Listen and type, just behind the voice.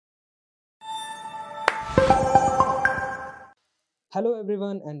Hello,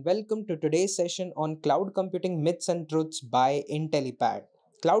 everyone, and welcome to today's session on cloud computing myths and truths by Intellipaat.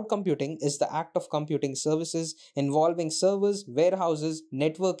 Cloud computing is the act of computing services involving servers, warehouses,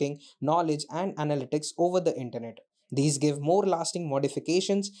 networking, knowledge, and analytics over the internet. These give more lasting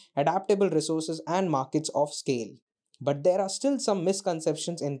modifications, adaptable resources, and markets of scale. But there are still some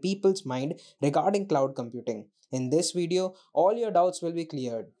misconceptions in people's mind regarding cloud computing. In this video, all your doubts will be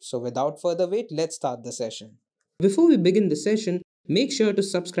cleared. So, without further wait, let's start the session. Before we begin the session, make sure to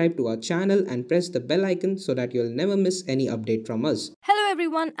subscribe to our channel and press the bell icon so that you'll never miss any update from us. Hello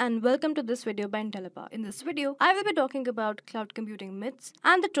everyone and welcome to this video by Intellipaat. In this video, I will be talking about cloud computing myths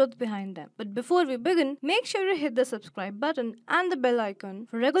and the truth behind them. But before we begin, make sure to hit the subscribe button and the bell icon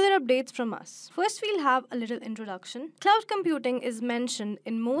for regular updates from us. First, we'll have a little introduction. Cloud computing is mentioned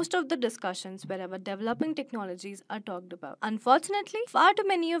in most of the discussions wherever developing technologies are talked about. Unfortunately, far too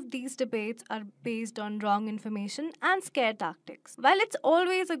many of these debates are based on wrong information and scare tactics. While it's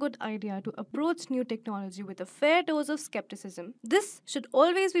always a good idea to approach new technology with a fair dose of skepticism, this should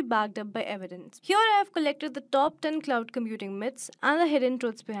always be backed up by evidence. Here I have collected the top 10 cloud computing myths and the hidden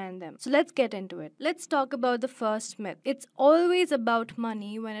truths behind them. So let's get into it. Let's talk about the first myth. It's always about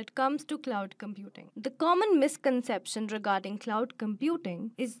money when it comes to cloud computing. The common misconception regarding cloud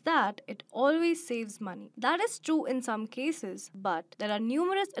computing is that it always saves money. That is true in some cases, but there are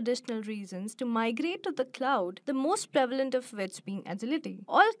numerous additional reasons to migrate to the cloud, the most prevalent of which being agility.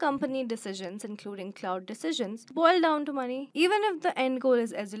 All company decisions, including cloud decisions, boil down to money. Even if the end goal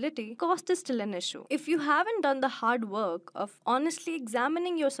is agility, cost is still an issue. If you haven't done the hard work of honestly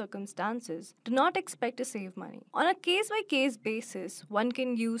examining your circumstances, do not expect to save money. On a case-by-case basis, one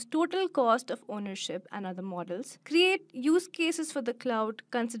can use total cost of ownership and other models, create use cases for the cloud,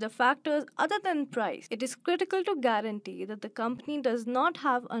 consider factors other than price. It is critical to guarantee that the company does not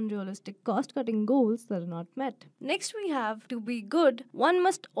have unrealistic cost-cutting goals that are not met. Next, we have to be good, one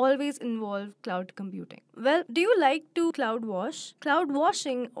must always involve cloud computing. Well, do you like to cloud wash? Cloud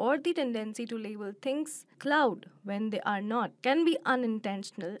washing, or the tendency to label things cloud when they are not, can be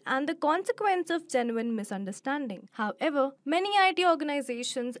unintentional and the consequence of genuine misunderstanding. However, many IT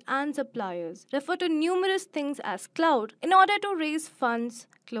organizations and suppliers refer to numerous things as cloud in order to raise funds,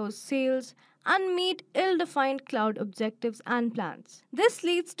 close sales, and meet ill-defined cloud objectives and plans. This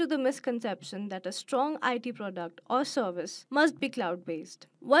leads to the misconception that a strong IT product or service must be cloud-based.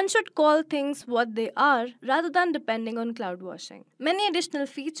 One should call things what they are rather than depending on cloud washing. Many additional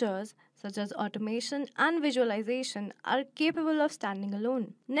features such as automation and visualization are capable of standing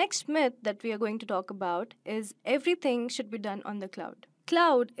alone. Next myth that we are going to talk about is everything should be done on the cloud.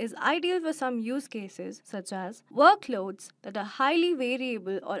 Cloud is ideal for some use cases such as workloads that are highly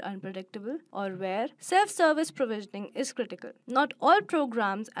variable or unpredictable, or where self-service provisioning is critical. Not all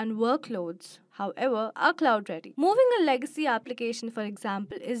programs and workloads, however, are cloud ready. Moving a legacy application, for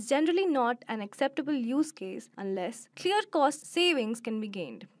example, is generally not an acceptable use case unless clear cost savings can be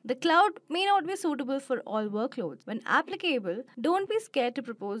gained. The cloud may not be suitable for all workloads. When applicable, don't be scared to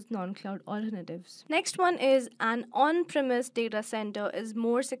propose non-cloud alternatives. Next one is an on-premise data center is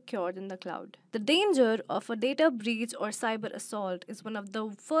more secure than the cloud. The danger of a data breach or cyber assault is one of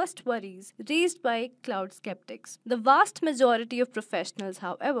the first worries raised by cloud skeptics. The vast majority of professionals,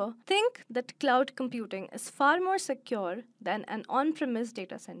 however, think that cloud computing is far more secure than an on-premise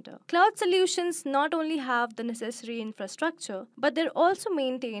data center. Cloud solutions not only have the necessary infrastructure, but they're also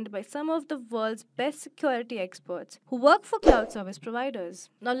maintained by some of the world's best security experts who work for cloud service providers.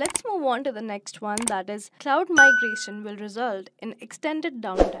 Now let's move on to the next one, that is cloud migration will result in extended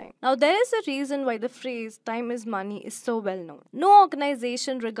downtime. Now there is a reason why the phrase time is money is so well known. No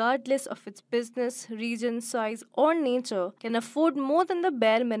organization, regardless of its business, region, size, or nature, can afford more than the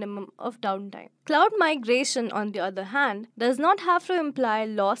bare minimum of downtime. Cloud migration, on the other hand, does not have to imply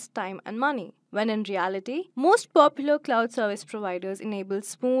lost time and money, when in reality, most popular cloud service providers enable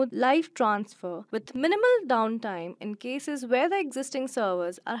smooth live transfer with minimal downtime in cases where the existing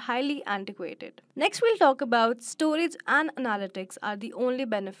servers are highly antiquated. Next, we'll talk about storage and analytics are the only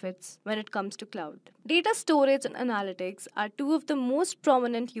benefits when it comes to cloud. Data storage and analytics are two of the most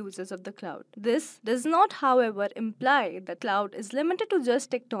prominent uses of the cloud. This does not, however, imply that cloud is limited to just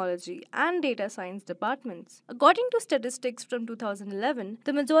technology and data science departments. According to statistics from 2011,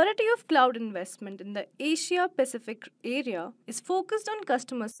 the majority of cloud investment in the Asia Pacific area is focused on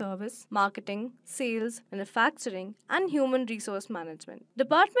customer service, marketing, sales, manufacturing, and human resource management.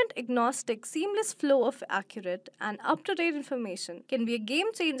 Department agnostic, seamless flow of accurate and up-to-date information can be a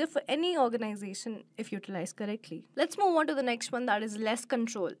game changer for any organization if utilized correctly. Let's move on to the next one, that is less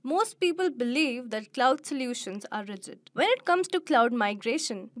control. Most people believe that cloud solutions are rigid. When it comes to cloud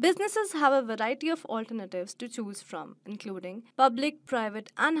migration, businesses have a variety of alternatives to choose from, including public,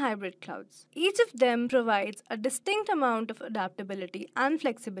 private, and hybrid clouds. Each of them provides a distinct amount of adaptability and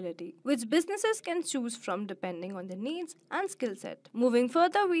flexibility, which businesses can choose from depending on their needs and skill set. Moving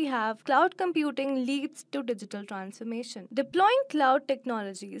further, we have cloud computing leads to digital transformation. Deploying cloud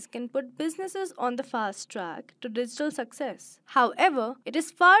technologies can put businesses on the fast track to digital success. However, it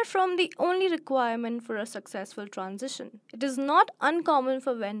is far from the only requirement for a successful transition. It is not uncommon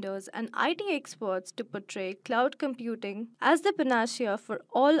for vendors and IT experts to portray cloud computing as the panacea for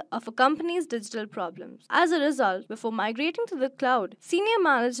all of a company's digital problems. As a result, before migrating to the cloud, senior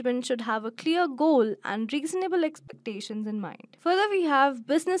management should have a clear goal and reasonable expectations in mind. Further, we have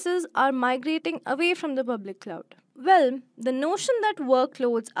businesses are migrating away from the public cloud. Well, the notion that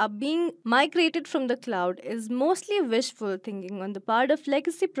workloads are being migrated from the cloud is mostly wishful thinking on the part of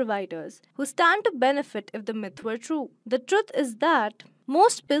legacy providers who stand to benefit if the myth were true. The truth is that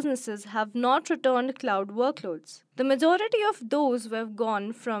most businesses have not returned cloud workloads. The majority of those who have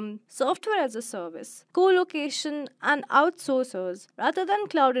gone from software as a service, co-location, and outsourcers rather than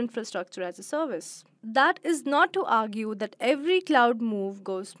cloud infrastructure as a service. That is not to argue that every cloud move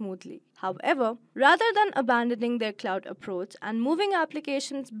goes smoothly. However, rather than abandoning their cloud approach and moving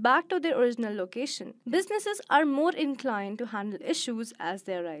applications back to their original location, businesses are more inclined to handle issues as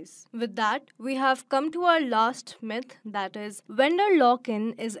they arise. With that, we have come to our last myth, that is, vendor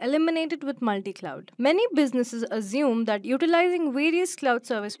lock-in is eliminated with multi-cloud. Many businesses assume that utilizing various cloud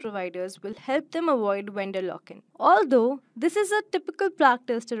service providers will help them avoid vendor lock-in. Although this is a typical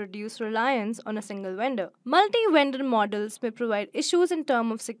practice to reduce reliance on a single vendor, multi-vendor models may provide issues in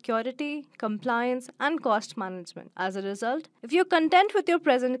terms of security, compliance, and cost management. As a result, if you're content with your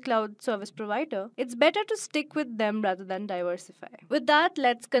present cloud service provider, it's better to stick with them rather than diversify. With that,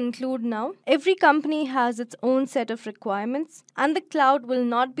 let's conclude now. Every company has its own set of requirements, and the cloud will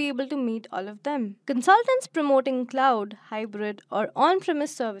not be able to meet all of them. Consultants promoting cloud, hybrid, or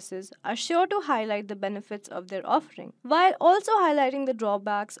on-premise services are sure to highlight the benefits of their offering, while also highlighting the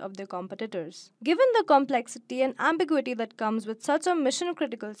drawbacks of their competitors. Given the complexity and ambiguity that comes with such a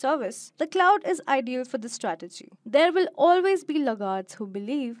mission-critical service, the cloud is ideal for this strategy. There will always be laggards who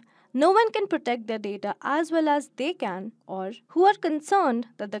believe no one can protect their data as well as they can, or who are concerned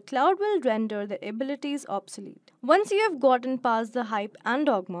that the cloud will render their abilities obsolete. Once you have gotten past the hype and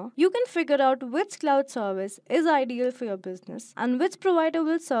dogma, you can figure out which cloud service is ideal for your business and which provider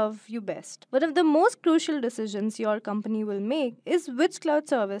will serve you best. One of the most crucial decisions your company will make is which cloud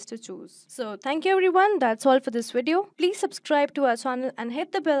service to choose. So thank you everyone, that's all for this video. Please subscribe to our channel and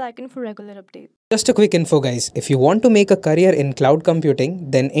hit the bell icon for regular updates. Just a quick info guys, if you want to make a career in cloud computing,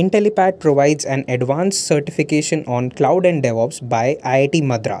 then Intellipaat provides an advanced certification on cloud and DevOps by IIT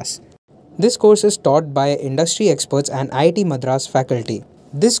Madras. This course is taught by industry experts and IIT Madras faculty.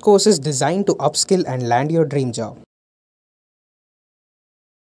 This course is designed to upskill and land your dream job.